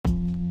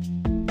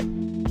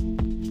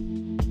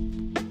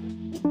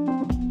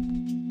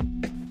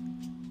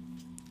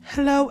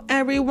Hello,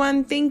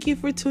 everyone. Thank you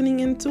for tuning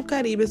in to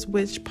Caribe's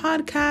Witch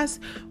podcast,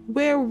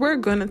 where we're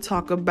going to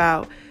talk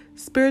about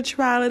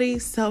spirituality,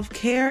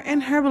 self-care,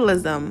 and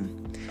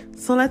herbalism.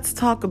 So let's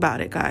talk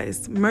about it,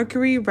 guys.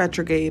 Mercury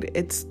retrograde.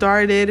 It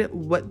started.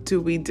 What do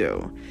we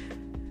do?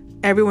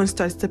 Everyone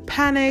starts to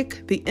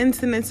panic. The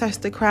internet starts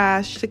to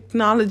crash.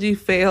 Technology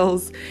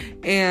fails.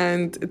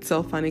 And it's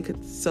so funny because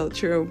it's so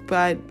true.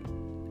 But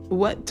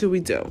what do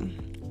we do?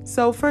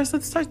 So first,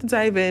 let's start to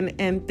dive in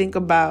and think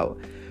about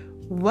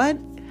what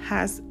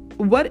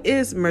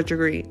is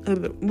Mercury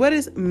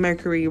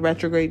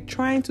retrograde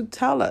trying to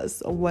tell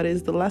us? What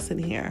is the lesson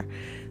here?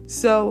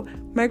 So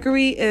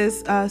Mercury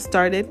is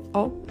started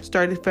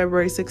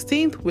February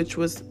 16th, which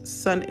was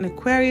Sun in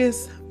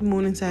Aquarius,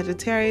 Moon in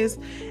Sagittarius,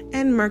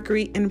 and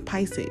Mercury in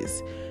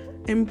Pisces.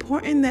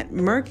 Important that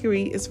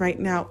Mercury is right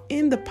now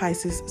in the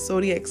Pisces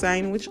zodiac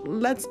sign, which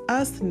lets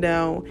us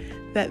know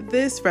that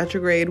this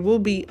retrograde will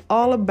be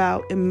all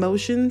about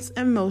emotions,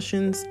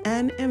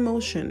 and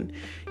emotion.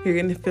 You're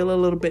going to feel a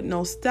little bit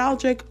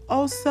nostalgic.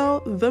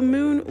 Also, the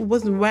moon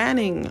was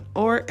waning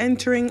or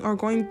entering or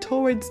going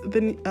towards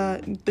the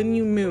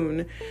new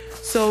moon.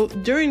 So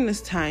during this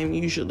time,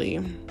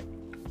 usually,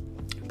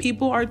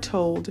 people are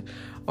told,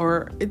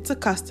 or it's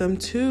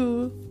accustomed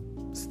to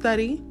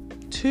study,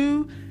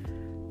 to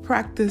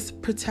practice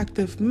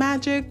protective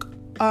magic,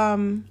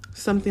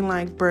 something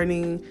like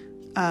burning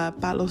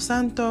Palo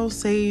Santo,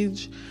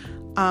 sage,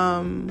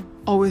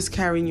 always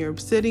carrying your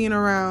obsidian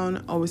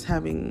around, always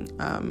having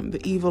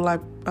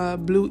the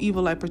blue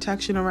evil light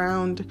protection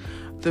around,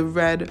 the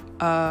red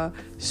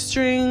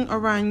string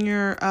around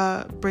your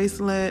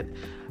bracelet.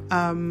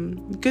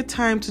 Good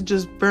time to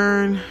just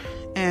burn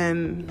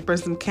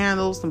some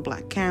candles, some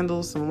black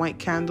candles, some white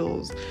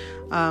candles,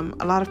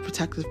 a lot of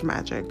protective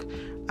magic.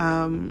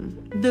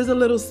 There's a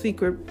little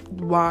secret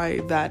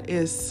why that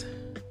is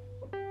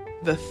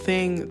the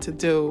thing to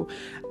do.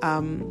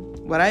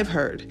 What I've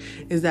heard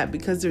is that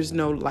because there's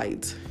no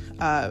light,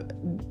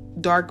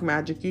 dark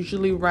magic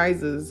usually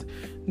rises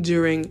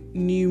during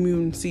new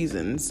moon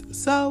seasons.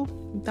 So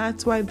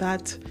that's why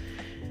that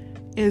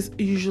is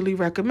usually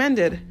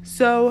recommended.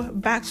 So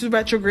back to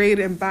retrograde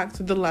and back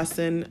to the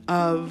lesson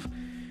of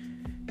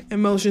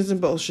emotions.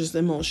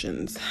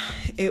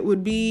 It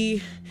would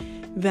be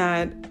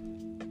that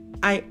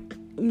I'm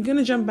going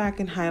to jump back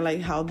and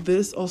highlight how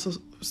this also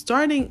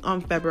starting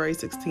on February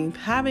 16th,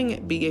 having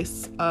it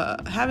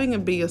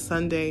be a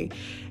Sunday,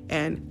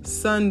 and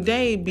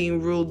Sunday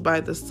being ruled by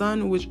the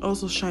sun, which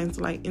also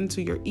shines light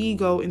into your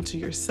ego, into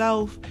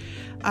yourself.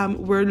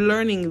 We're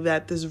learning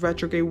that this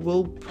retrograde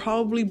will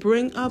probably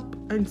bring up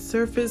and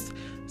surface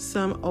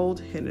some old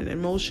hidden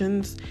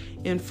emotions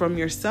and from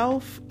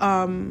yourself.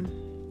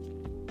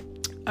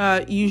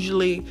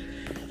 Usually,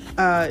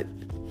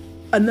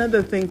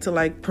 another thing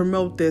to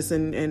promote this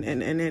and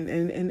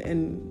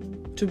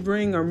to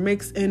bring or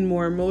mix in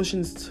more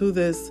emotions to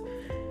this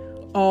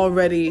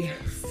already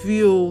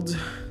fueled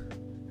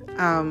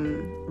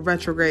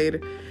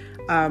retrograde,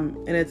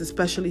 and it's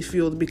especially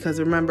fueled because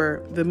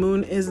remember, the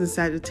moon is in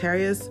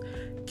Sagittarius,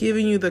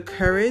 giving you the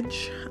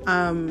courage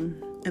and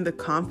the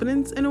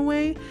confidence in a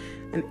way,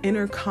 an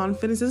inner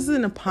confidence. This is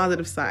in a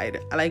positive side.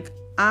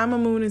 I'm a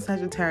moon in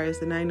Sagittarius,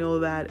 and I know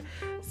that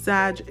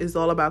Sag is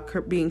all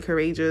about being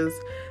courageous,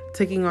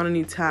 taking on a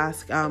new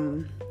task,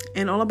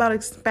 and all about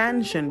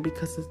expansion,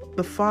 because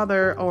the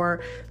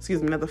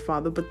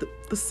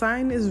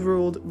sign is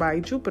ruled by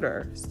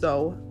Jupiter.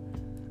 So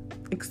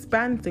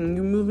expanding,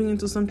 you're moving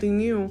into something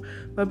new,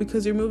 but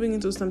because you're moving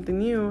into something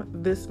new,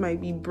 this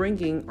might be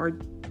bringing or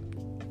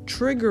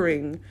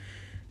triggering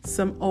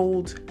some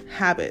old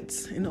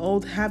habits, and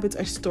old habits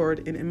are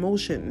stored in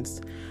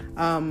emotions.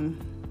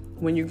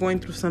 When you're going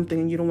through something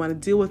and you don't want to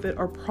deal with it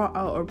or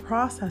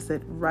process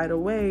it right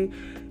away,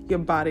 your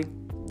body,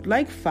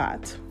 like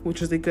fat,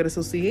 which is a good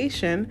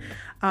association,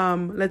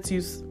 let's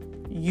use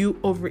you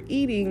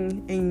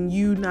overeating and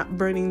you not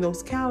burning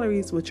those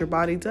calories. What your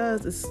body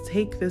does is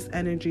take this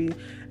energy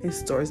and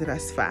stores it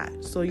as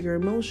fat. So your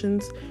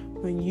emotions,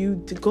 when you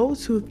go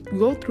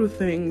through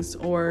things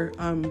or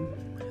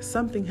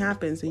something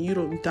happens and you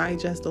don't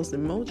digest those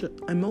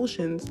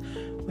emotions,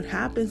 what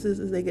happens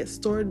is they get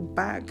stored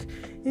back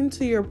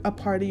into a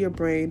part of your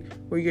brain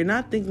where you're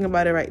not thinking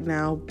about it right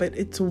now, but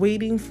it's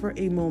waiting for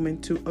a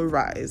moment to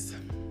arise.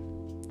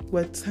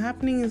 What's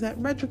happening is that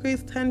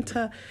retrogrades tend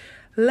to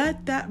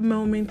let that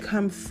moment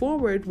come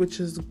forward, which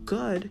is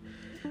good,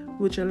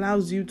 which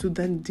allows you to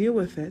then deal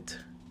with it,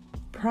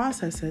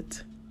 process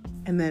it,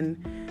 and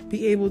then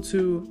be able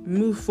to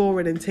move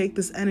forward and take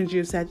this energy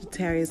of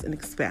Sagittarius and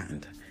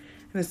expand.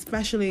 And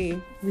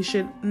especially, we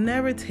should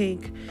never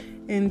take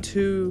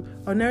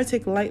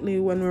lightly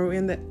when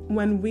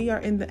we are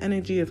in the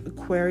energy of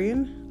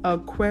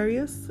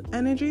Aquarius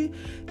energy,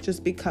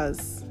 just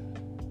because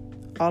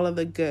all of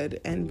the good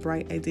and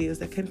bright ideas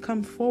that can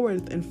come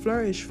forward and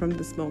flourish from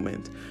this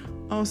moment.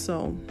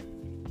 Also,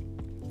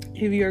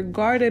 if you're a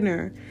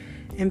gardener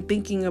and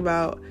thinking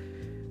about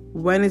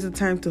When is the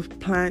time to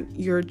plant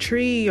your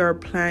tree or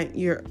plant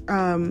your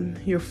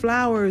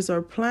flowers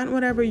or plant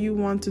whatever you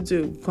want to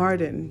do?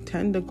 Garden,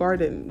 tend the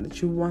garden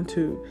that you want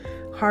to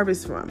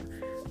harvest from.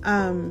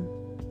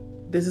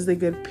 This is a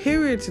good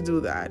period to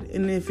do that.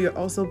 And if you're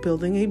also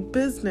building a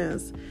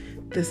business,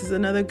 this is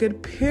another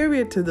good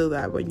period to do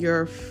that. When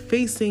you're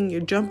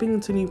jumping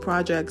into new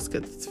projects,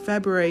 it's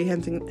February,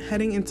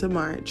 heading into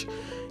March.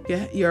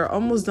 You're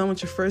almost done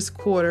with your first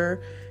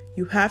quarter.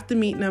 You have to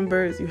meet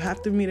numbers, you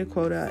have to meet a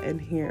quota, and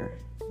here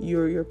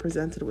you're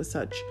presented with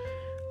such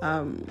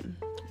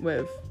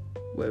with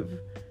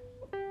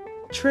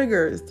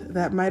triggers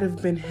that might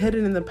have been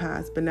hidden in the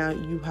past, but now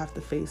you have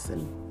to face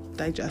and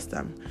digest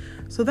them.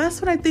 So that's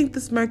what I think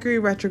this Mercury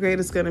retrograde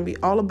is going to be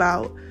all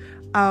about.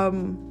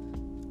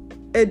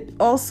 It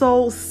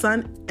also,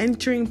 Sun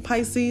entering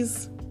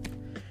Pisces.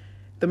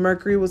 The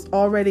Mercury was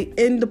already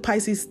in the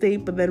Pisces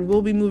state, but then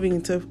will be moving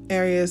into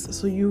Aries.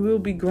 So you will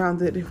be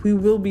grounded. We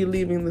will be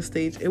leaving the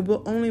stage. It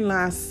will only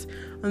last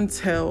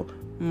until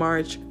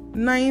March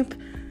 9th,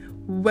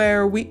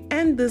 where we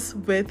end this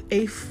with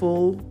a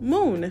full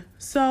moon.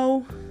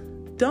 So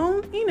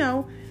don't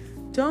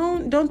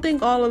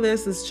think all of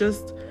this is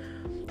just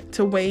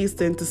to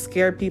waste and to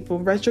scare people.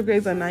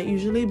 Retrogrades are not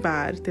usually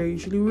bad. They're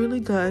usually really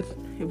good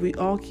if we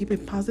all keep a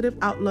positive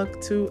outlook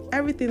to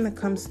everything that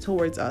comes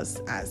towards us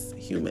as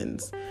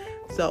humans.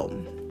 So,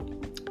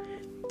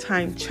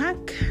 time check.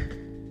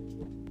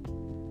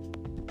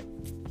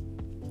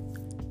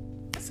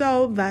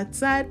 So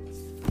that's it.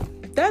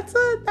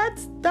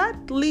 That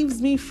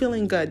leaves me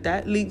feeling good.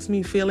 That leaves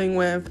me feeling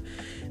with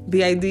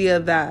the idea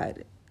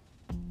that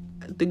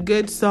the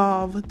good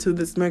solve to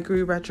this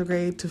Mercury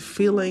retrograde, to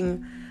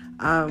feeling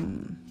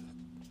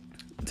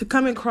to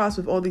come across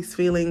with all these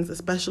feelings,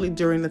 especially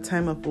during the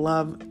time of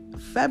love.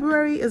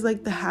 February is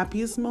like the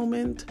happiest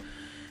moment,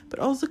 but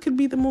also could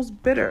be the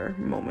most bitter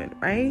moment,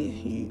 right?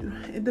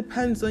 It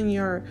depends on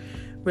your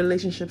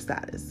relationship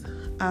status.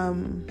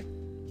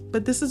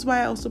 But this is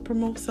why I also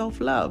promote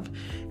self-love,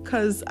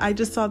 because I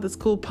just saw this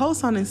cool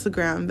post on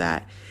Instagram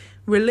that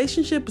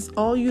relationship is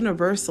all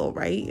universal,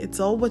 right? It's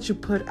all what you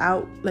put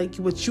out, like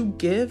what you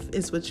give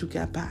is what you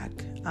get back.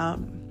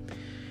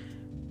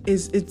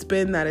 It's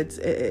been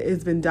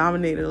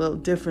dominated a little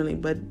differently,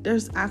 but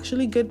there's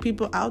actually good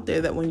people out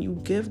there that when you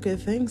give good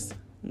things,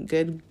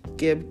 give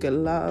good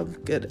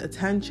love, good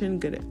attention,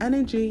 good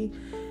energy,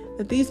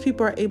 that these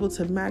people are able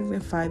to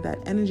magnify that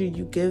energy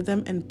you give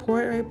them and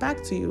pour it right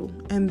back to you.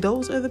 And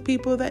those are the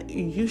people that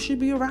you should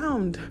be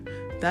around.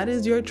 That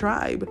is your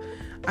tribe.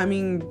 I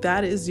mean,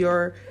 it is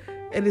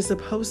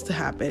supposed to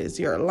happen. It's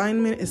your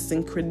alignment. It's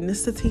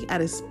synchronicity at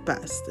its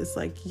best. It's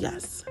like,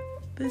 yes,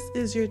 this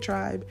is your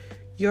tribe.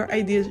 Your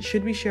ideas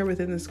should be shared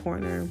within this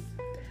corner.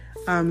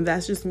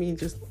 That's just me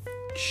just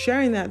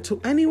sharing that to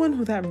anyone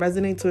who that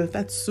resonates with.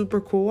 That's super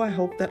cool. I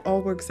hope that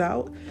all works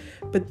out.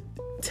 But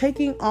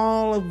taking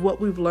all of what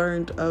we've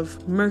learned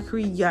of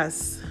Mercury,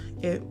 yes,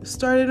 it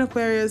started in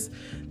Aquarius.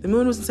 The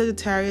moon was in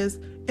Sagittarius.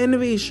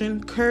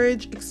 Innovation,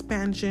 courage,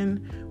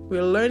 expansion.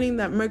 We're learning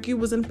that Mercury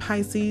was in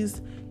Pisces.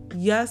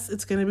 Yes,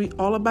 it's going to be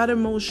all about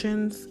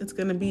emotions. It's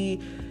going to be,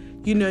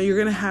 you're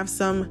going to have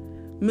some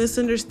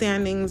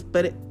misunderstandings,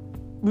 but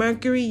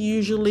Mercury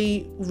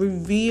usually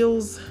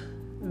reveals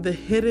the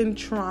hidden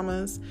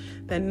traumas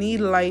that need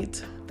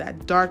light,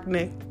 that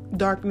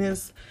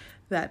darkness,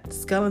 that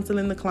skeleton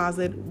in the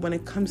closet when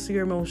it comes to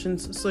your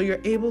emotions. So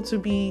you're able to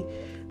be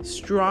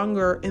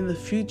stronger in the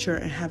future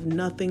and have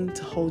nothing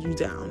to hold you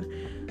down.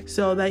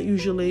 So that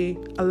usually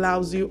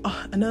allows you,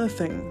 another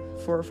thing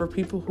for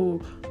people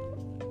who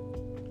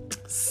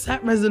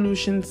set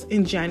resolutions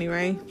in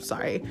January. This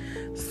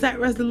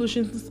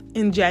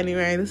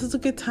is a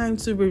good time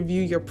to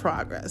review your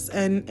progress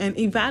and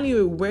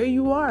evaluate where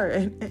you are.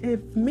 And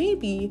if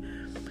maybe,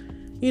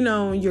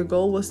 your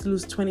goal was to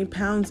lose 20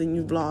 pounds and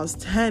you've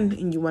lost 10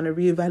 and you want to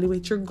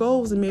reevaluate your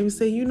goals and maybe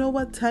say,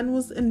 10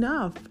 was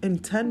enough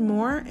and 10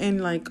 more in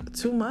like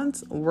 2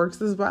 months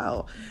works as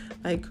well.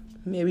 Like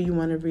maybe you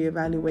want to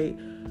reevaluate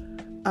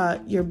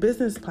your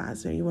business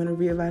plans, or you want to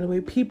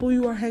reevaluate people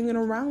you are hanging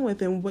around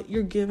with and what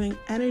you're giving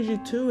energy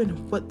to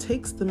and what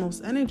takes the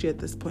most energy at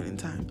this point in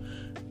time.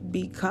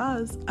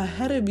 Because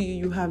ahead of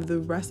you have the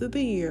rest of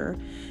the year,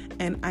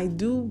 and I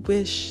do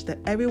wish that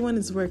everyone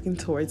is working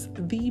towards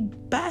the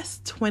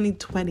best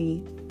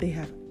 2020 they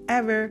have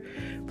ever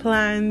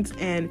planned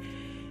and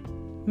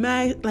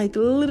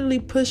literally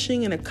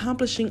pushing and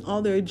accomplishing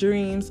all their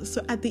dreams.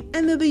 So at the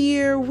end of the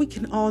year, we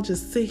can all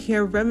just sit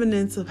here,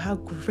 reminisce of how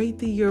great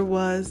the year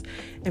was,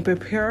 and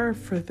prepare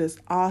for this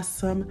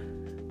awesome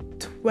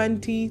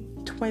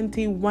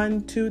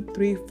 2021, 2,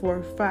 3,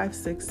 4, 5,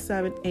 6,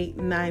 7, 8,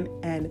 9,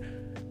 and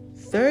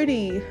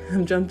 30.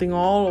 I'm jumping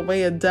all the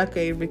way a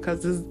decade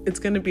because it's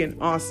going to be an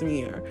awesome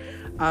year.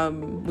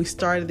 We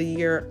started the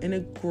year on a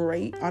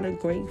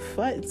great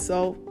foot,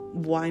 so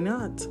why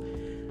not?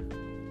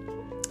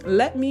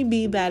 Let me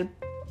be that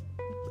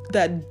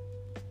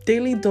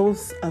daily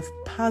dose of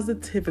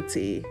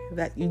positivity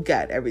that you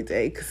get every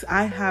day, because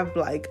I have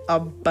like a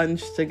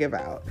bunch to give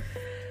out.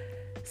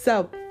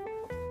 So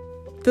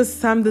to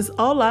sum this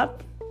all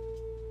up,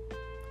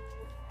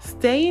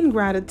 stay in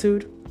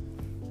gratitude,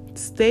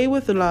 stay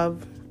with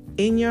love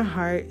in your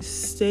heart,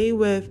 stay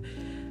with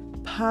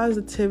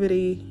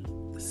positivity,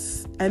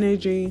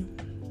 energy.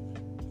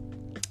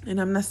 And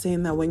I'm not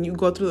saying that when you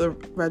go through the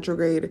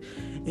retrograde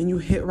and you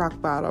hit rock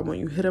bottom, when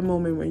you hit a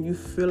moment when you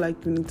feel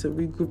like you need to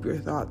regroup your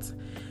thoughts,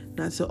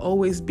 not to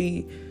always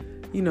be,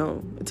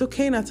 it's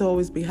okay not to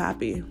always be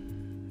happy,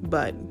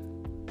 but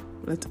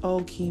let's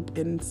all keep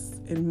in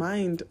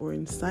mind or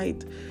in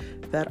sight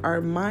that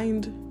our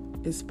mind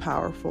is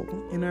powerful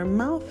and our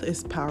mouth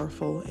is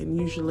powerful. And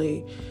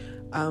usually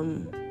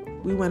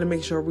we want to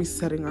make sure we're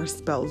setting our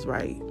spells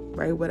right?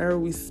 Whatever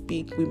we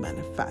speak, we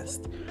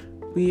manifest.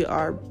 We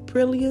are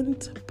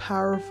brilliant,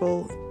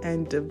 powerful,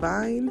 and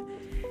divine.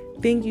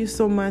 Thank you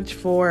so much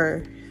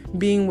for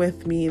being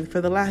with me for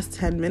the last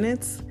 10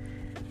 minutes.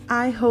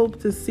 I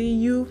hope to see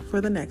you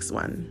for the next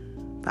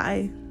one.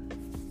 Bye.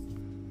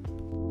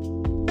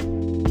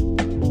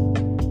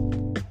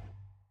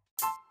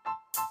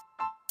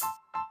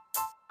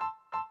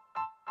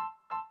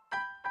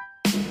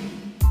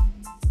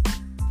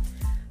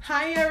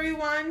 Hi,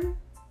 everyone.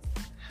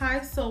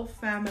 Hi, Soul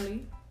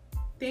family.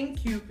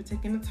 Thank you for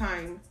taking the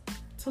time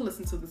to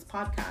listen to this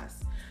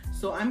podcast.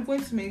 So I'm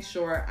going to make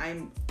sure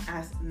I'm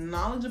as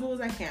knowledgeable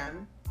as I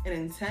can, and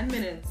in 10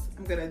 minutes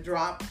I'm going to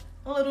drop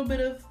a little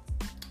bit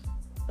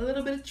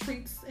of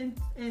treats and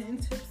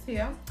tips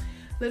here,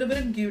 a little bit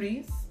of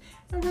goodies,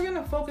 and we're going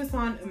to focus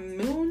on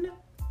moon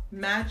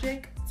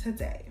magic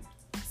today.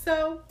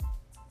 So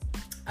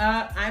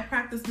I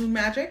practice moon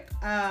magic.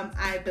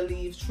 I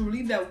believe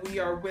truly that we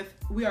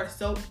are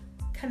so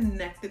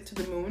connected to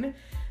the moon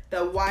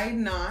that why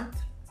not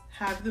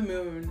have the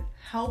moon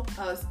help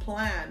us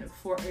plan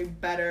for a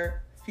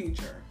better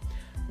future?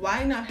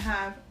 Why not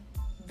have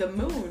the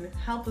moon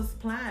help us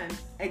plan,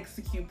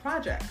 execute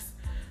projects?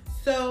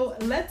 So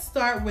let's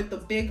start with the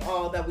big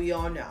all that we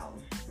all know,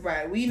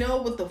 right? We know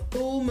what the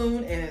full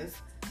moon is.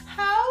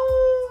 How?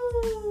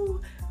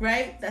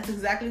 Right? That's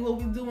exactly what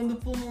we do when the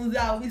full moon's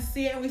out. We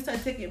see it and we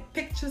start taking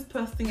pictures,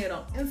 posting it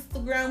on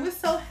Instagram. We're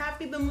so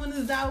happy the moon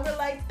is out. We're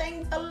like,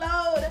 thank the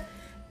Lord.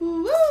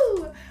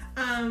 Woo!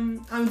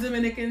 I'm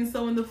Dominican,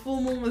 so when the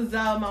full moon was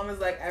out, Mom was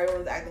like,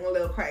 everyone's acting a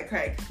little cray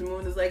because the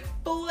moon is like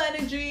full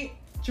energy,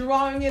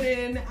 drawing it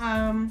in.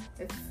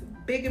 It's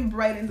big and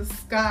bright in the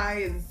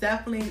sky. It's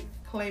definitely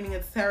claiming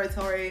its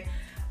territory,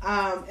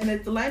 and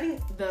it's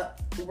lighting the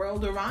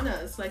world around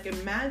us. Like,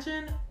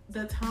 imagine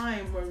the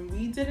time when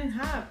we didn't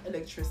have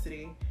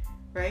electricity,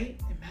 right?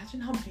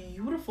 Imagine how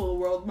beautiful the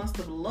world must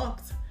have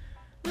looked.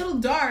 A little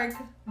dark,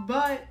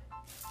 but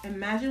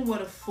imagine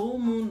what a full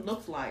moon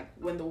looked like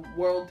when the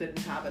world didn't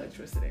have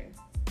electricity.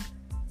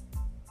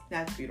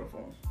 That's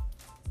beautiful.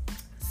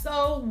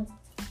 So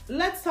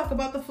let's talk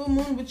about the full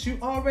moon, which you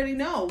already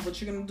know.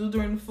 What you're going to do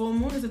during the full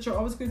moon is that you're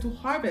always going to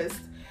harvest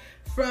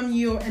from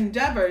your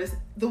endeavors,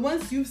 the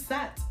ones you've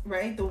set,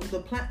 right?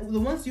 The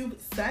ones you've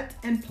set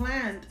and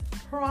planned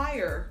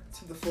prior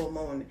to the full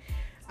moon.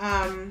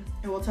 And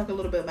we'll talk a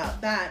little bit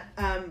about that.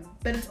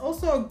 But it's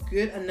also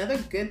another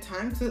good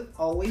time to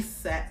always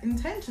set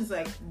intentions.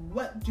 Like,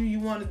 what do you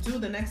want to do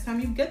the next time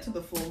you get to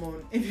the full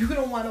moon? If you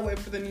don't want to wait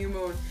for the new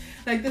moon,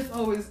 like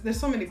there's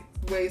so many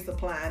ways to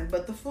plan.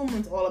 But the full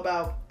moon's all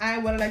about.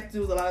 What I like to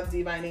do is a lot of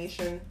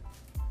divination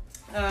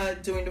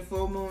during the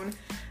full moon.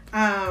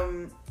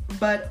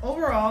 But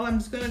overall, I'm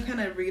just gonna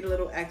kind of read a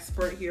little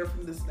expert here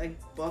from this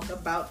book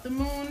about the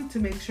moon to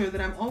make sure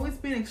that I'm always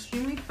being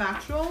extremely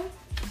factual.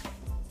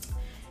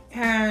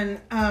 And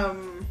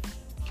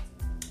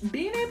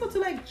being able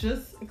to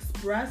just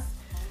express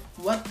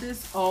what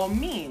this all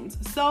means.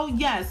 So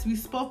yes, we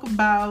spoke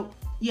about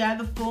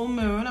the full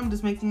moon. I'm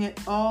just making it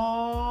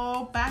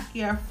all back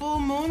here. Full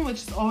moon,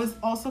 which is always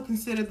also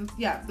considered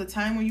the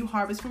time when you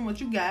harvest from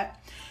what you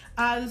get.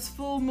 This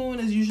full moon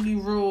is usually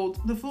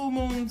ruled. The full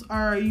moons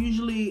are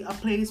usually a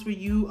place where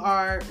you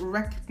are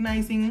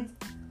recognizing,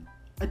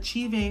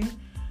 achieving,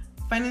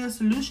 finding a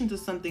solution to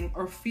something,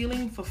 or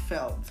feeling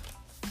fulfilled.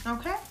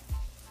 Okay?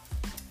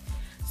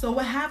 So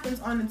what happens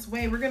on its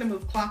way, we're going to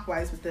move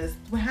clockwise with this.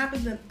 What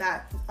happens is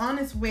that on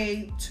its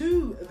way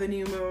to the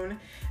new moon,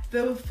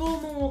 the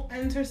full moon will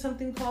enter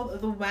something called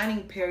the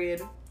waning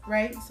period,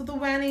 right? So the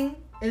waning,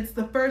 it's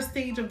the first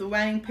stage of the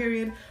waning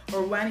period,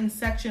 or waning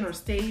section or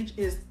stage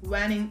is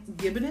waning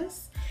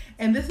gibbonus.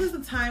 And this is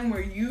the time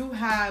where you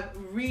have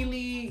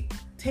really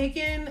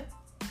taken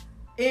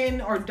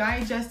in or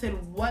digested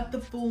what the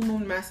full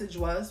moon message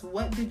was.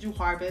 What did you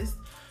harvest?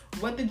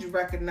 What did you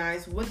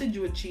recognize? What did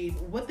you achieve?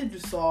 What did you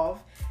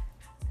solve?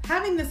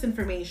 Having this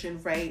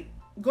information, right?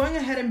 Going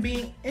ahead and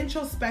being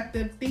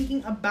introspective,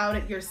 thinking about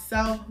it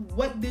yourself.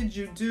 What did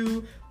you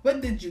do?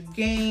 What did you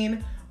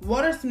gain?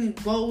 What are some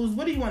goals?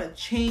 What do you want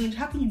to change?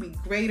 How can you be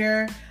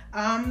greater?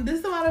 This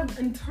is a lot of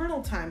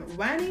internal time.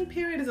 Waning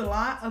period is a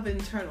lot of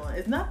internal.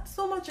 It's not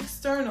so much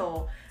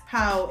external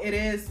how it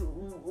is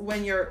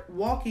when you're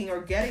walking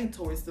or getting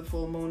towards the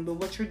full moon. But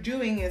what you're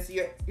doing is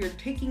you're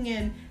taking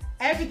in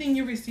everything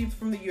you received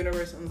from the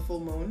universe on the full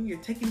moon. You're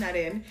taking that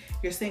in.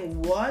 You're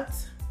saying, what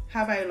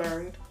have I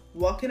learned?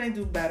 What can I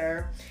do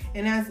better?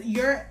 And as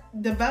you're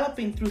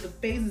developing through the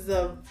phases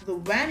of the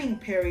waning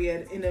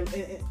period,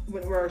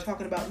 when we're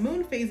talking about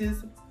moon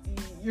phases,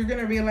 you're going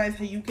to realize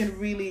how you can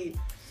really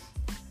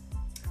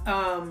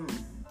do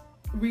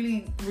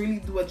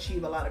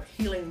achieve a lot of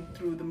healing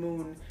through the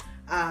moon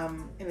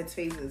in its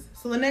phases.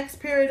 So the next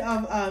period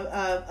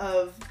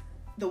of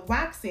the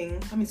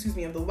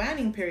of the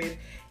waning period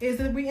is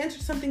that we enter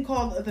something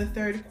called the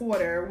third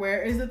quarter,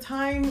 where is a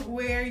time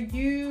where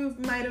you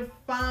might have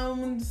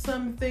found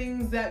some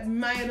things that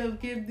might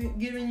have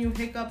given you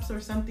hiccups or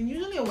something.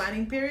 Usually a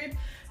waning period,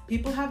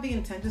 people have the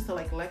intentions to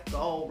like let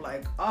go,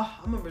 like, oh,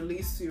 I'm gonna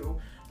release you.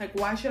 Like,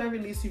 why should I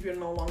release you if you're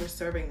no longer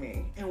serving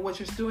me? And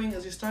what you're doing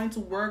is you're starting to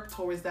work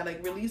towards that,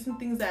 like releasing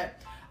things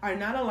that are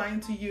not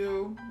aligned to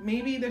you.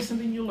 Maybe there's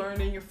something you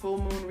learned in your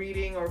full moon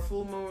reading or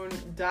full moon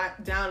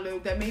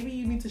download that maybe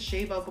you need to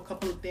shave up a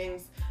couple of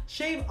things,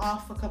 shave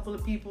off a couple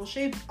of people,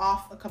 shave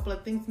off a couple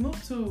of things,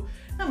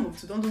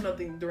 don't do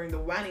nothing during the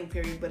waning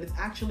period, but it's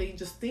actually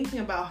just thinking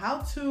about how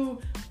to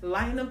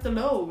lighten up the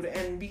load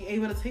and be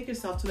able to take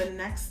yourself to the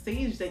next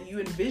stage that you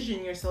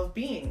envision yourself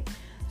being.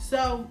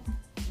 So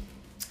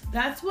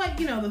that's what,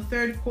 the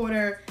third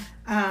quarter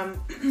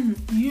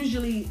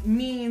usually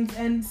means.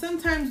 And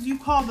sometimes you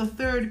call the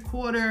third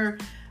quarter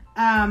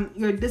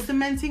your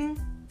dissementing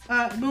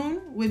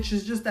moon, which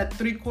is just that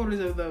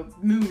 3/4 of the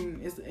moon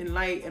is in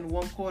light and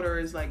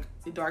 1/4 is like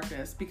the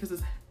darkness, because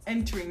it's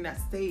entering that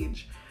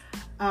stage.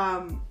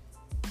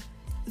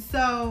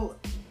 So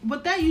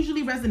what that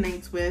usually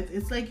resonates with,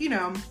 it's like,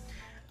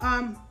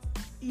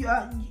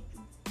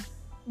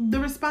 the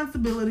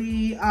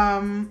responsibility,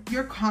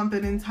 your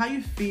confidence, how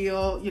you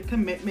feel, your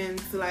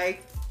commitments,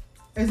 like,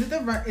 is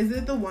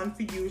it the one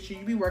for you? Should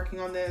you be working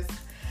on this?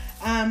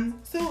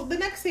 So the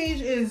next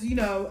stage is,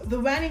 the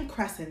waning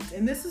crescent,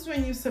 and this is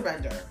when you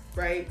surrender,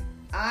 right?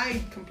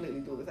 I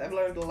completely do this. I've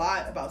learned a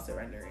lot about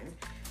surrendering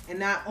and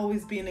not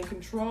always being in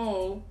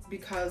control,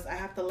 because I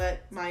have to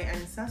let my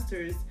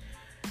ancestors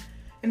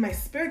in my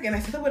spirit, and I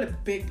said that with a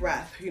big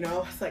breath,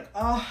 it's like,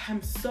 oh,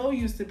 I'm so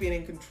used to being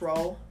in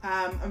control.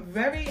 I'm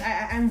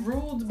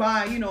ruled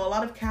by, a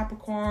lot of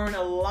Capricorn,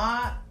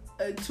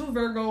 two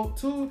Virgo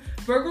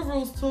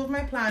rules 2 of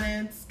my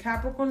planets,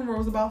 Capricorn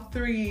rules about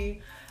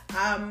 3.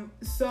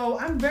 So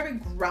I'm very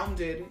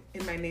grounded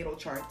in my natal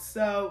chart.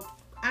 So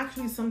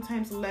actually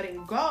sometimes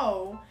letting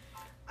go,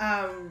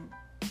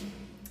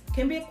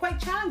 can be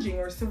quite challenging,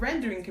 or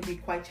surrendering can be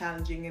quite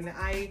challenging. And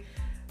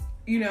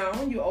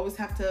you always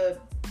have to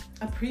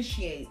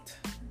appreciate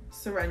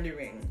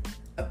surrendering,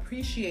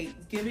 appreciate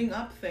giving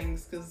up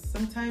things, because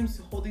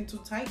sometimes holding too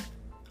tight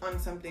on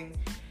something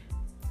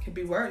could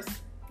be worse.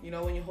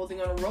 When you're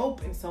holding on a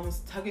rope and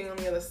someone's tugging on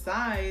the other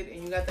side,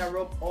 and you got that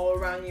rope all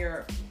around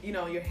your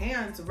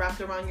hands,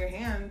 wrapped around your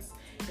hands,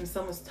 and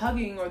someone's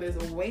tugging, or there's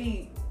a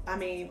weight,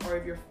 or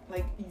if you're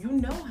like,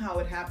 how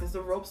it happens,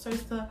 the rope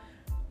starts to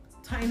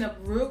tighten up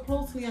real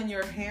closely on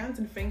your hands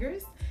and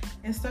fingers,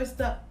 and starts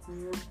to,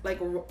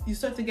 you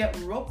start to get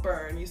rope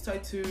burn, you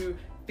start to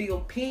feel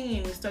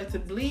pain, you start to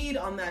bleed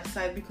on that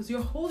side because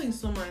you're holding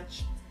so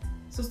much.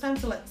 So it's time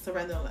to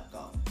surrender and let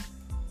go.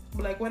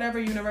 But like, whatever,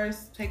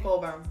 universe, take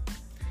over.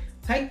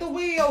 Take the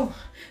wheel,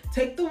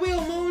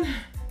 moon,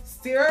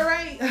 steer it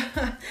right.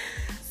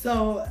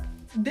 So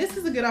this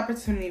is a good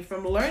opportunity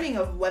from learning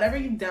of whatever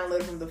you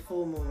downloaded from the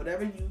full moon,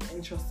 whatever you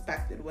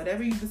introspected,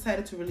 whatever you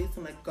decided to release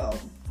and let go,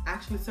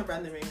 actually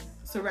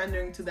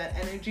surrendering to that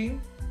energy.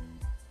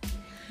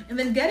 And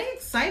then getting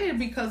excited,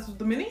 because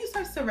the minute you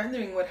start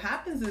surrendering, what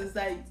happens is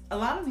that a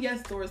lot of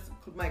doors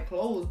might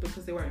close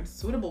because they weren't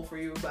suitable for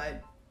you,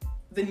 but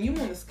the new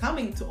moon is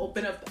coming to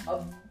open up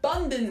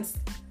abundance.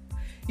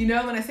 When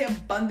I say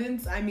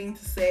abundance, I mean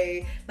to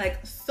say,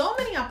 like, so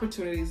many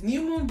opportunities.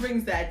 New moon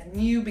brings that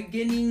new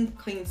beginning,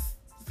 clean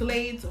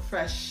slate,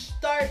 fresh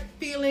start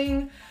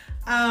feeling.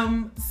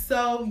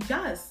 So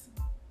yes,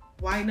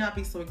 why not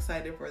be so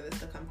excited for this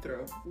to come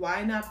through?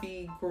 Why not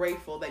be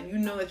grateful that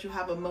that you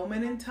have a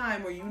moment in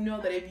time where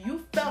that if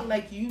you felt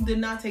like you did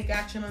not take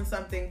action on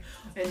something,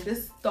 and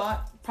this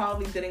thought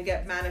probably didn't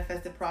get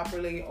manifested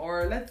properly,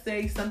 or let's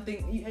say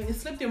something, it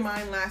slipped your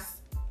mind last,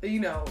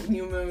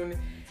 new moon,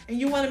 and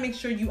you want to make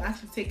sure you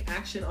actually take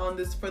action on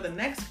this for the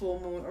next full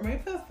moon, or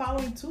maybe for the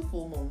following 2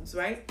 full moons,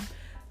 right?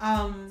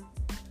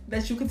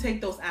 That you can take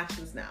those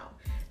actions now,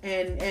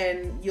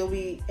 and you'll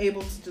be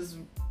able to just.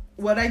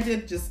 What I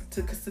did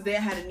because today I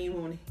had a new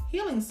moon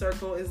healing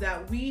circle, is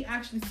that we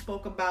actually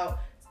spoke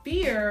about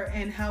fear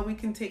and how we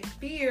can take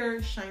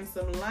fear, shine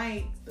some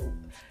light,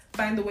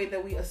 find the way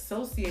that we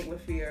associate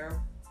with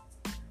fear,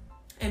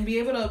 and be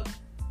able to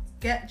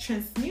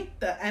transmute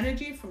the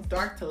energy from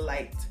dark to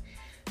light.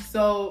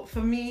 So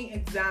for me,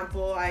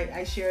 example,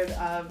 I shared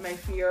my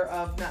fear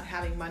of not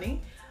having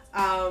money,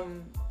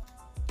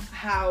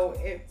 how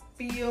it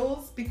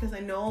feels, because I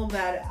know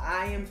that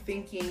I am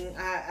thinking,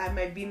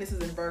 my Venus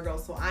is in Virgo,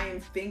 so I am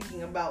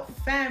thinking about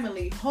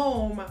family,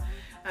 home.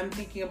 I'm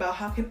thinking about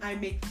how can I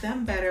make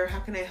them better? How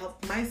can I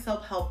help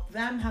myself help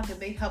them? How can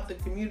they help the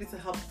community to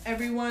help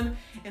everyone?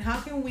 And how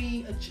can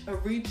we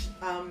reach,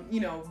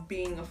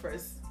 being a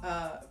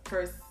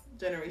first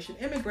generation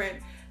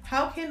immigrant,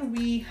 how can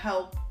we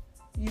help,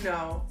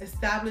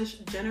 establish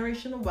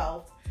generational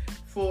wealth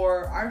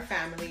for our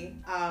family?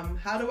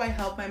 How do I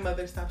help my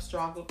mother stop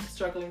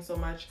struggling so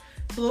much?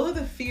 So those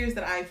are the fears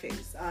that I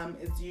face.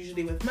 It's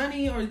usually with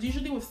money, or it's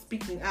usually with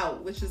speaking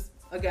out, which is,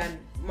 again,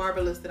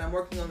 marvelous that I'm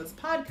working on this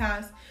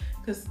podcast,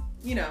 because,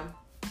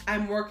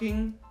 I'm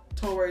working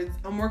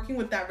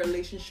with that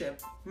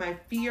relationship. My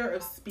fear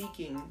of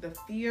speaking, the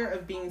fear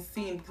of being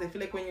seen, because I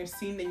feel like when you're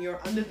seen, then you're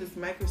under this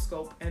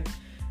microscope and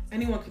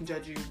anyone can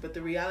judge you. But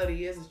the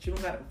reality is that you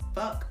don't gotta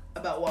fuck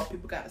about what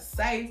people gotta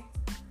say,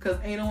 because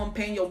ain't no one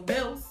paying your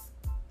bills,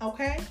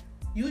 okay?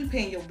 You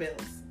paying your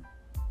bills.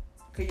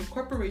 Okay, your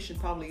corporation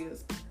probably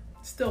is.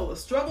 Still, the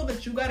struggle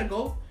that you gotta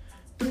go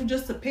through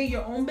just to pay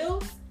your own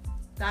bills,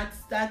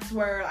 that's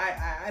where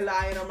I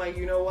lie, and I'm like,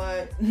 you know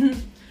what?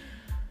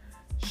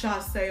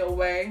 Chasse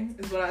away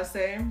is what I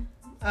say.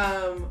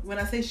 When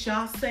I say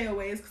chasse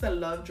away, it's because I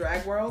love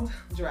drag world,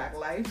 drag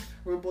life.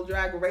 RuPaul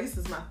Drag Race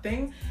is my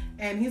thing.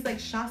 And he's like,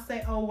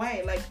 chasse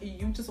away. Like,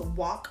 you just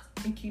walk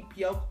and keep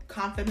your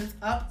confidence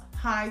up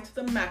high to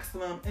the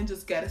maximum and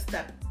just get a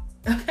step.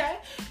 Okay?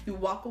 You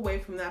walk away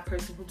from that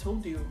person who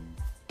told you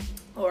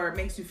or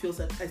makes you feel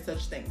such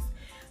things.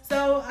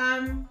 So,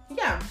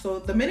 so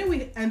the minute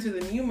we enter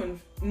the new moon,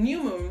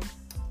 new moon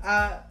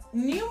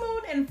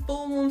and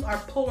full moons are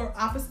polar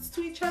opposites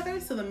to each other.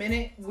 So the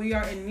minute we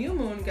are in new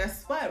moon,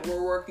 guess what?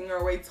 We're working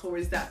our way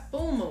towards that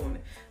full moon,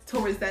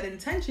 towards that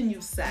intention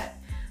you've set.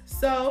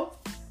 So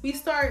we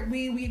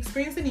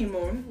experience a new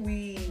moon.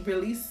 We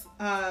release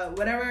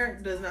whatever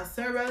does not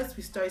serve us.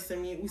 We start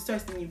some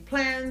new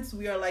plans.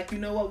 We are like, you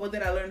know what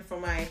did I learn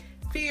from my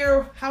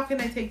fear? How can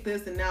I take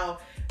this and now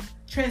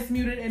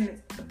transmute it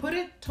and put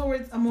it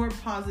towards a more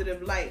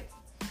positive light?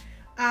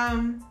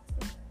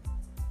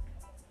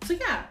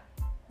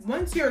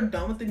 Once you're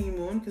done with the new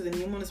moon, because the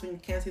new moon is when you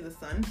can't see the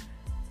sun,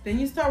 then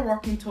you start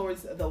walking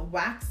towards the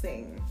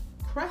waxing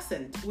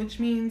crescent, which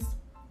means,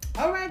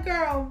 all right,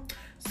 girl.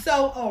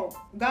 So, oh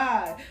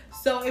God.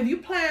 So if you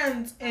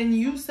planned and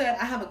you said,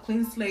 I have a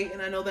clean slate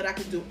and I know that I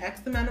could do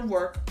X amount of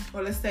work,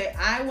 or let's say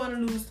I want to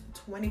lose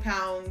 20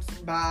 pounds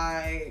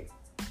by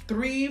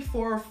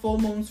 3-4 full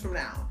moons from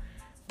now.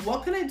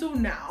 What can I do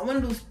now? I want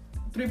to lose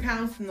 3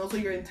 pounds, and those are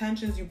your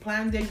intentions. You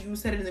planned it. You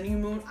said it in the new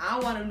moon. I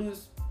want to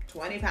lose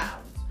 20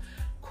 pounds.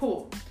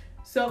 Cool.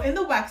 So in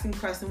the waxing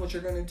crescent, what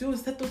you're going to do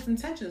is set those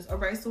intentions. All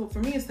right. So for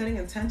me, setting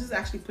intentions,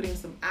 actually putting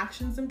some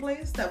actions in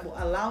place that will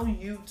allow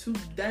you to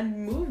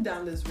then move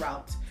down this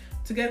route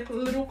to get a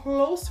little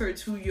closer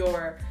to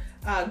your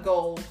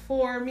goal.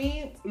 For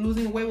me,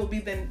 losing weight will be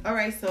then, all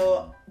right.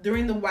 So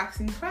during the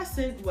waxing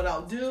crescent, what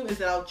I'll do is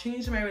that I'll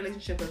change my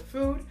relationship with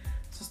food.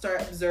 So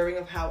start observing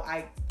of how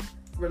I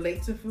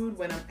relate to food.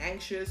 When I'm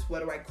anxious,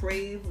 what do I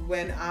crave?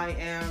 When I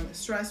am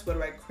stressed, what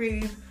do I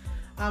crave?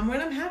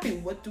 When I'm happy,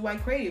 what do I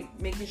crave?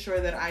 Making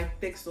sure that I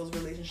fix those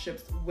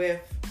relationships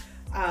with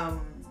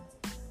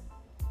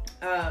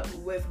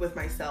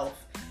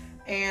myself,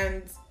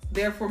 and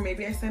therefore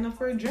maybe I sign up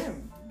for a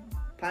gym.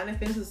 Planet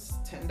Fitness is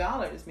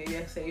 $10. Maybe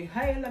I say,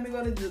 hey, let me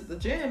go to the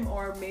gym,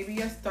 or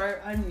maybe I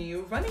start a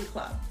new running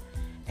club,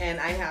 and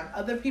I have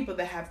other people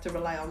that have to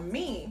rely on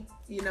me.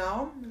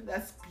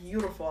 That's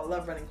beautiful. I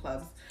love running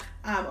clubs,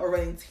 or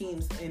running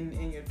teams.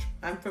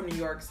 I'm from New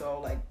York, so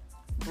like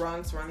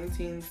Bronx running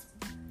teams.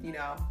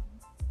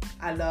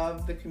 I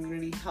love the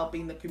community,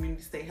 helping the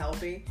community stay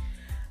healthy.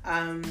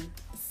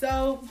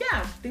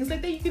 Things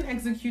like that you can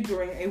execute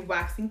during a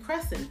waxing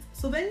crescent.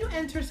 So then you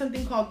enter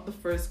something called the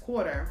first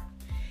quarter.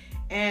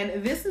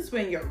 And this is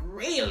when you're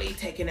really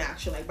taking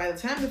action. Like by the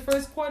time the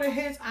first quarter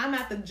hits, I'm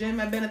at the gym.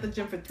 I've been at the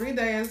gym for 3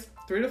 days,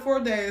 3 to 4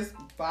 days,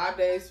 5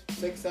 days,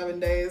 6, 7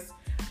 days.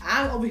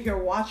 I'm over here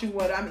watching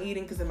what I'm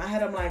eating, because in my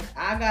head I'm like,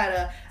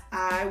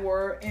 I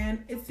wore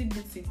an itsy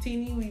bitsy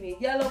teeny weeny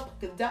yellow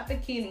polka dot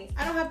bikini.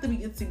 I don't have to be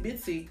itsy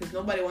bitsy, because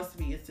nobody wants to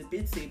be itsy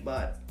bitsy,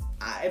 but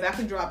if I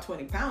can drop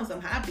 20 pounds,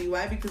 I'm happy.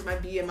 Why? Because my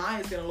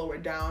BMI is going to lower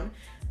down.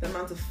 The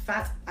amount of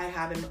fat I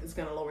have is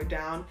going to lower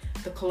down.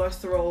 The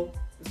cholesterol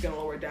is going to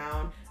lower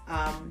down.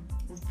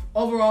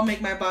 Overall,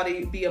 make my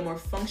body be a more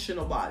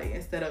functional body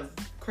instead of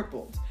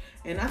crippled.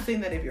 And not saying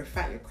that if you're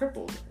fat, you're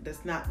crippled.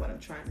 That's not what I'm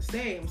trying to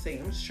say. I'm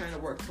just trying to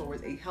work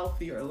towards a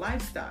healthier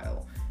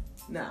lifestyle.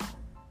 Now,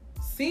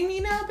 see me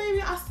now,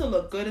 baby? I still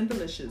look good and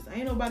delicious. I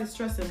ain't nobody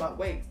stressing about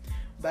weight.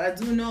 But I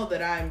do know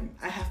that I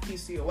have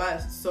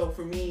PCOS. So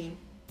for me,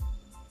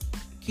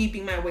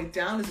 keeping my weight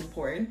down is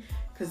important,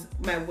 because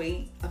my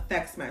weight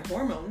affects my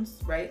hormones,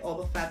 right? All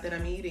the fat that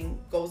I'm eating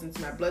goes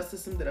into my blood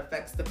system that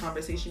affects the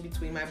conversation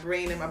between my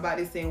brain and my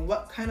body, saying,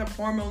 what kind of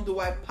hormone do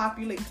I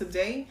populate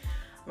today?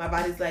 My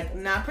body's like,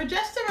 not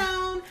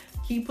progesterone.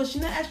 Keep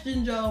pushing the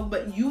estrogen, Joe.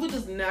 But you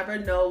just never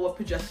know what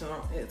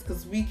progesterone is,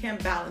 because we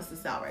can't balance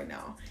this out right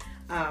now.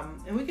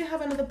 And we can have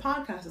another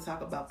podcast to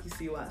talk about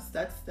PCOS.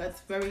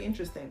 That's very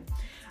interesting.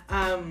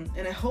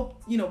 And I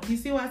hope,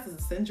 PCOS is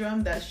a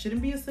syndrome that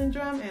shouldn't be a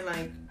syndrome. And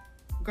like,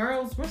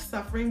 girls, we're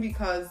suffering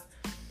because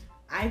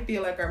I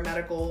feel like our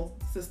medical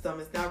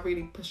system is not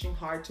really pushing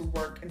hard to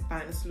work and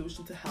find a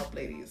solution to help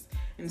ladies.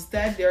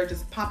 Instead, they're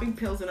just popping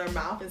pills in our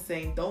mouth and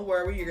saying, don't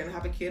worry, you're going to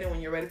have a kid. And when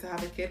you're ready to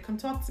have a kid, come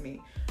talk to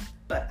me.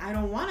 But I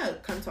don't want to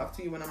come talk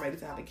to you when I'm ready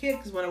to have a kid,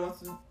 because what I want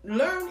to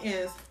learn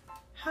is,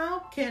 how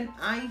can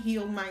I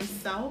heal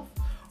myself?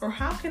 Or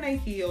how can I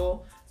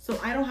heal so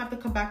I don't have to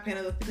come back, pay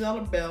another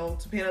 $50 bill,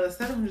 to pay another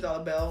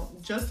 $700 bill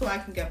just so I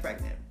can get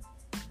pregnant?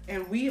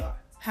 And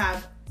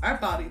our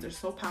bodies are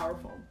so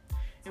powerful,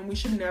 and we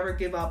should never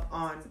give up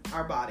on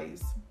our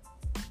bodies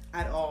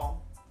at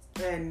all.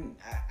 And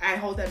I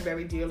hold that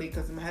very dearly,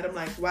 because in my head I'm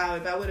like, wow,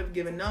 if I would have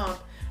given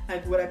up,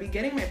 like, would I be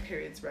getting my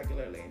periods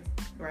regularly,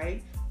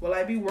 right? Will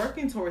I be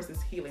working towards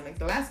this healing? Like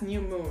the last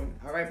new moon,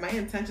 all right, my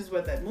intentions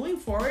were that moving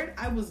forward,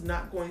 I was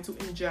not going to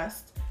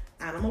ingest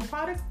animal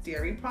products,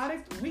 dairy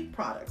products, wheat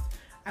products.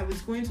 I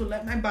was going to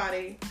let my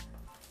body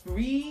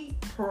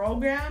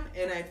reprogram,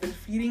 and I've been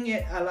feeding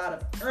it a lot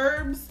of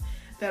herbs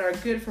that are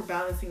good for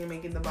balancing and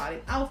making the body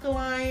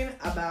alkaline,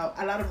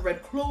 about a lot of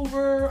red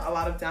clover, a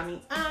lot of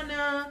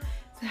damiana,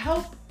 to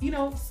help,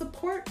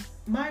 support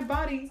my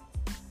body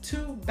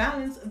to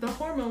balance the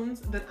hormones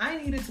that I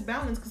needed to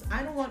balance, because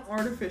I don't want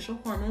artificial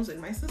hormones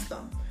in my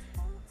system.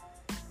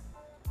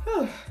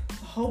 The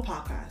whole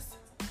podcast.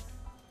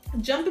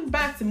 Jumping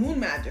back to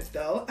moon magic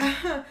though,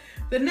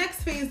 the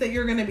next phase that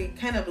you're going to be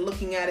kind of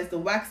looking at is the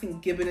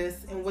waxing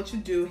gibboness. And what you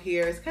do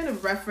here is kind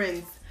of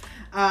reference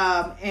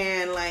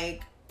and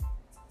like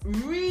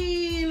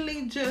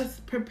really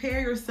just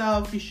prepare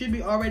yourself. You should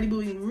be already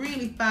moving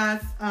really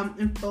fast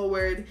and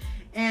forward,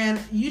 and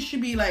you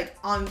should be like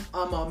on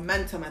a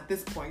momentum at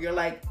this point. You're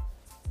like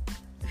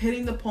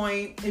hitting the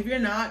point. If you're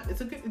not,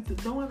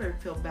 don't ever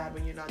feel bad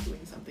when you're not doing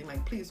something.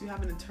 Like, please, you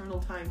have an eternal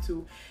time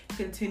to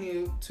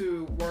continue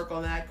to work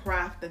on that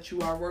craft that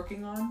you are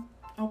working on,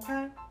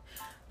 okay?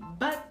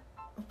 But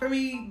for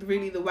me,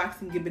 really, the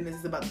waxing gibboness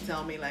is about to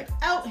tell me, like,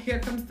 oh, here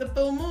comes the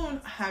full moon.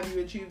 Have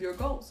you achieved your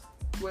goals?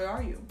 Where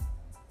are you?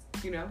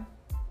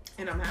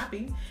 And I'm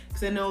happy,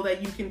 because I know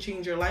that you can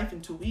change your life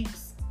in 2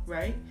 weeks,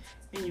 right?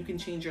 And you can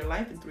change your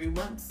life in 3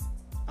 months.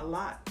 A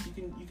lot.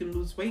 You can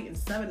lose weight in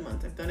 7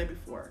 months. I've done it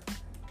before.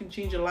 You can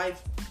change your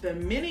life the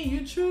minute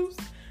you choose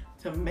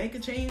to make a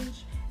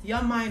change.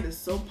 Your mind is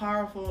so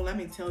powerful. Let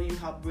me tell you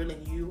how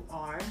brilliant you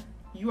are.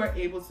 You are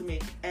able to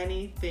make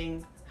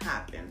anything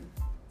happen.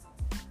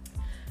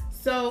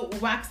 So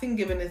waxing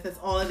gibboness, that's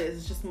all it is.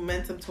 It's just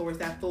momentum towards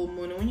that full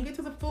moon. And when you get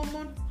to the full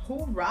moon,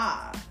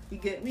 hoorah! We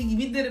did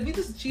it. We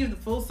just achieved the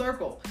full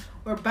circle.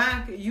 We're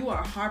back. You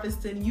are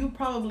harvesting. You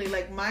probably,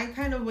 like my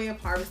kind of way of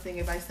harvesting,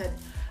 if I set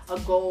a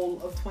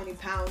goal of 20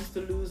 pounds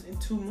to lose in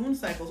 2 moon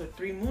cycles or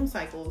 3 moon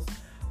cycles,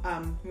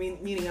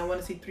 meaning I want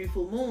to see 3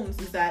 full moons,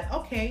 is that,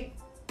 okay,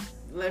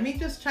 let me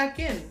just check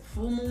in.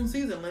 Full moon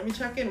season. Let me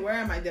check in. Where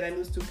am I? Did I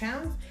lose 2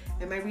 pounds?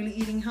 Am I really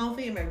eating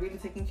healthy? Am I really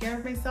taking care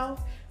of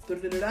myself?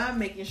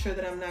 Making sure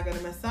that I'm not going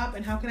to mess up.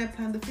 And how can I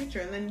plan the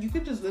future? And then you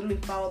could just literally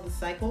follow the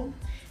cycle,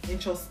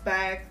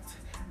 introspect,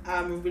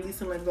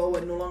 release and let go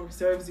what no longer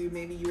serves you.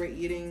 Maybe you were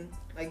eating,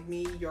 like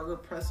me,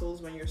 yogurt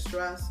pretzels when you're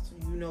stressed.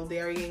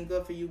 Dairy ain't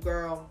good for you,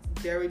 girl.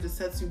 Dairy just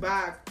sets you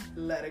back.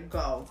 Let it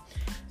go.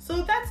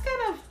 So that's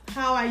kind of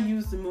how I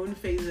use the moon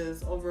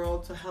phases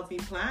overall to help me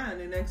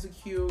plan and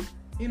execute,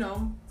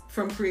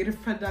 from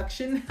creative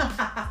production,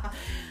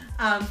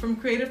 from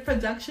creative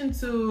production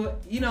to,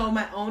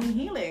 my own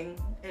healing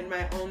and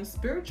my own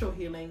spiritual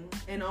healing,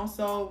 and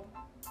also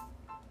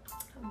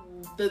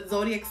the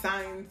zodiac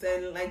signs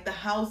and like the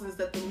houses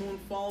that the moon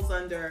falls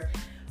under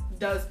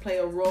does play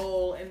a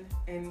role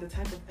in the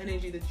type of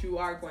energy that you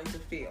are going to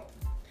feel.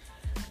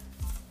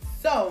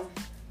 So,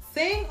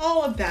 saying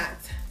all of that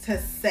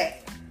to say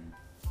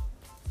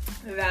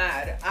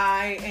that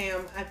I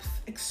am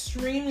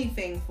extremely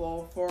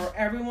thankful for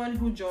everyone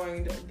who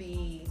joined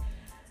the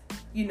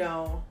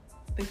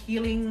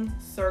healing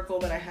circle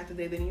that I had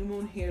today, the new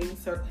moon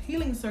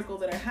healing circle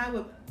that I had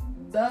with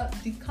the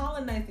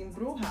Decolonizing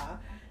Bruja,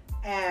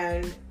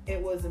 and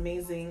it was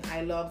amazing.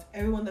 I loved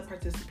everyone that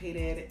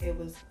participated. It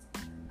was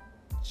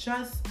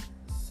just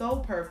so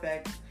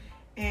perfect,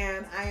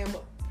 and I am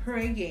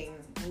praying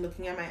and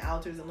looking at my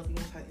altars and looking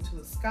into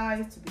the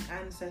skies to the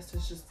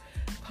ancestors, just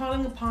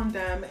calling upon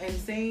them and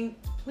saying,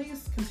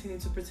 please continue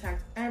to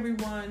protect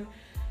everyone,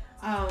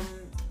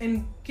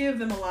 and give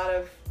them a lot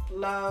of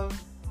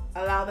love.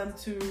 Allow them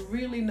to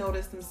really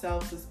notice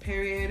themselves this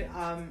period,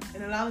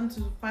 and allow them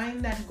to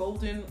find that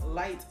golden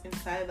light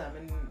inside them,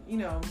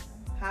 and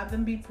have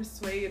them be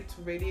persuaded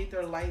to radiate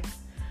their lights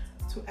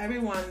to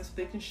everyone so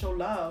they can show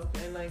love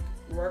and like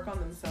work on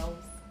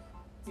themselves.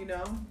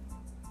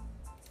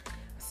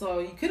 So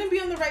you couldn't be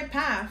on the right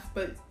path,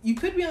 but you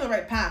could be on the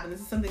right path. And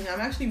this is something, I'm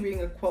actually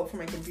reading a quote from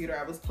my computer.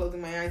 I was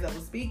closing my eyes, I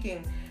was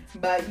speaking.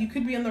 But you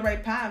could be on the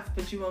right path,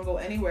 but you won't go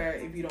anywhere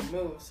if you don't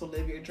move. So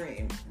live your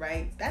dream,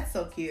 right? That's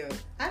so cute.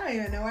 I don't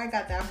even know where I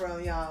got that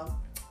from, y'all.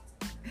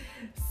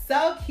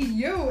 So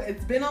cute.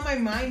 It's been on my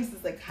mind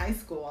since like high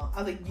school.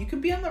 I was like, you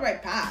could be on the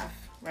right path,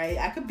 right?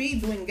 I could be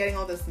getting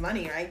all this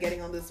money, right?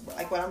 Getting all this,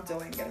 like what I'm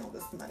doing, getting all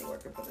this money,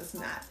 working for this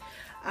and that.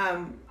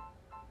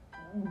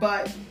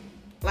 But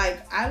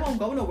like, I won't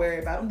go nowhere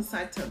if I don't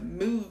decide to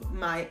move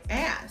my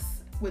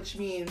ass, which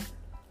means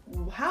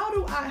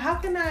how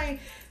can I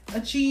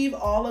achieve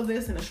all of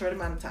this in a short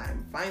amount of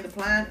time? Find the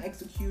plan,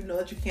 execute, know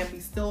that you can't be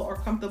still or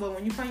comfortable.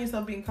 When you find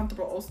yourself being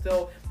comfortable or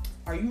still,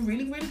 are you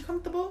really, really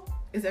comfortable?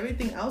 Is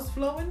everything else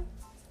flowing?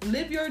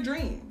 Live your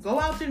dream. Go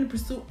out there and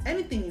pursue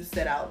anything you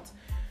set out.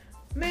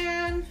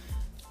 Man,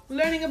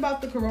 learning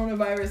about the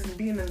coronavirus and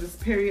being in this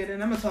period,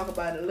 and I'm going to talk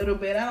about it a little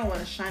bit. I don't want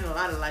to shine a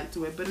lot of light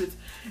to it, but it's,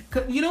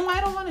 you know why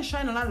I don't want to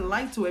shine a lot of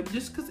light to it?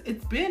 Just because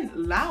it's been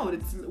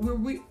loud.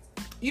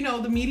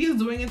 The media is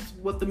doing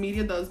what the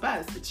media does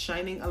best. It's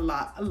shining a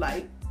lot of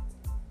light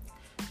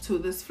to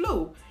this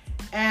flu.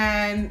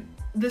 And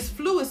this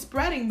flu is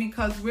spreading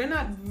because we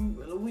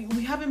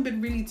haven't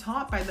been really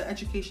taught by the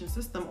education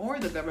system or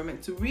the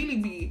government to really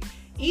be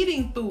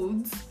eating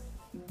foods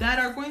that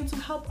are going to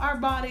help our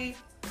body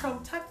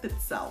protect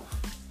itself.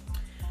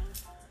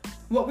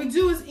 What we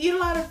do is eat a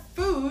lot of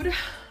food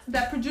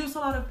that produce a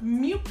lot of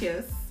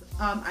mucus,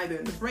 either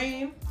in the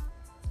brain,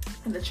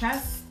 in the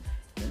chest,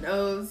 the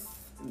nose,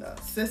 the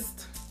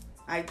cyst.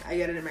 I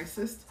get it in my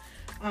cyst.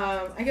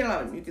 I get a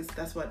lot of mucus.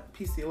 That's what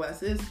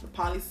PCOS is, the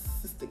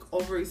polycystic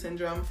ovary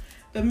syndrome.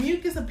 The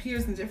mucus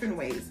appears in different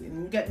ways,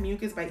 and you get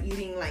mucus by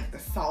eating like the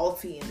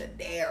salty and the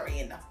dairy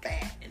and the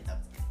fat and the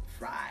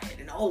fried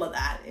and all of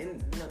that.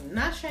 And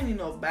not shining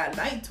no bad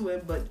light to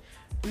it, but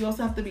we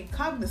also have to be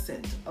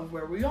cognizant of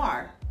where we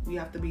are. We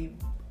have to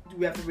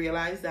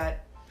realize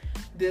that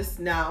this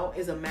now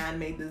is a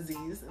man-made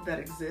disease that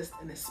exists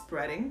and is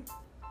spreading.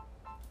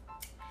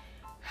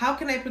 How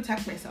can I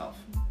protect myself?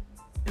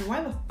 And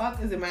why the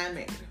fuck is it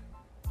man-made?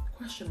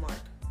 Question mark.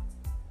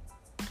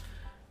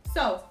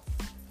 So,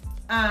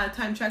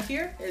 time check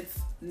here. It's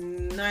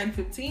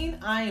 9:15.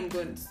 I am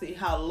going to see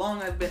how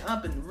long I've been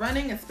up and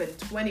running. It's been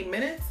 20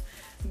 minutes.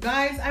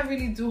 Guys, I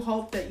really do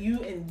hope that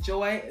you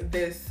enjoy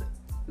this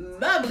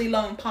lovely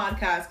long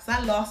podcast because I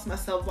lost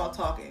myself while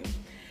talking.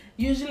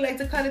 Usually like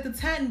to cut it to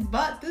 10,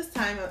 but this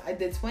time I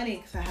did 20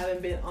 because I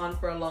haven't been on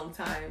for a long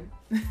time.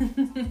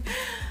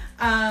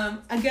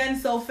 Again,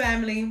 Soul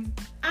Family,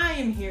 I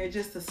am here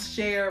just to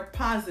share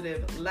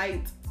positive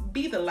light.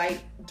 Be the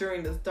light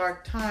during this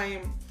dark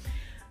time.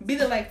 Be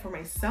the light for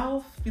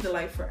myself. Be the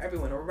light for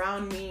everyone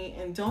around me.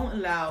 And don't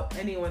allow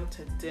anyone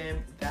to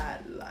dim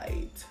that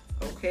light.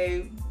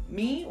 Okay?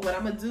 Me, what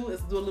I'm going to do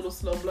is do a little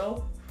slow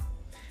blow.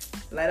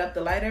 Light up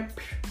the lighter.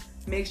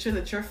 Make sure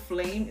that your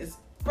flame is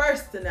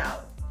bursting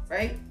out.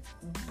 Right?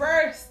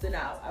 Bursting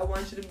out. I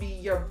want you to be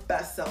your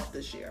best self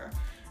this year.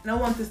 And I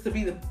want this to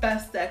be the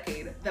best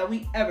decade that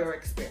we ever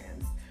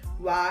experienced.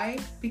 Why?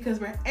 Because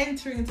we're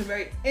entering into a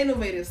very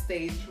innovative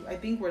stage. I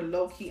think we're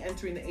low-key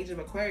entering the age of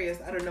Aquarius.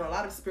 I don't know. A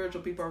lot of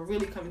spiritual people are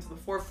really coming to the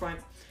forefront.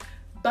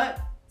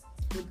 But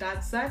with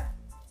that said,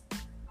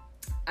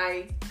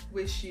 I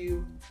wish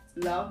you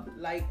love,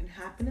 light, and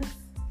happiness.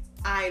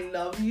 I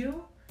love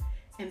you.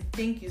 And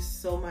thank you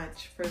so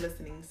much for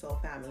listening, Soul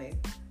Family.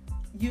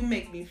 You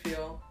make me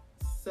feel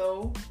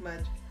so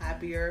much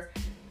happier.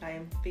 I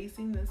am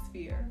facing this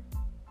fear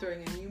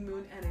during a new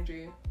moon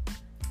energy.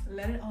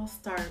 Let it all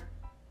start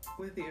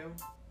with you.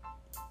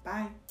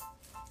 Bye.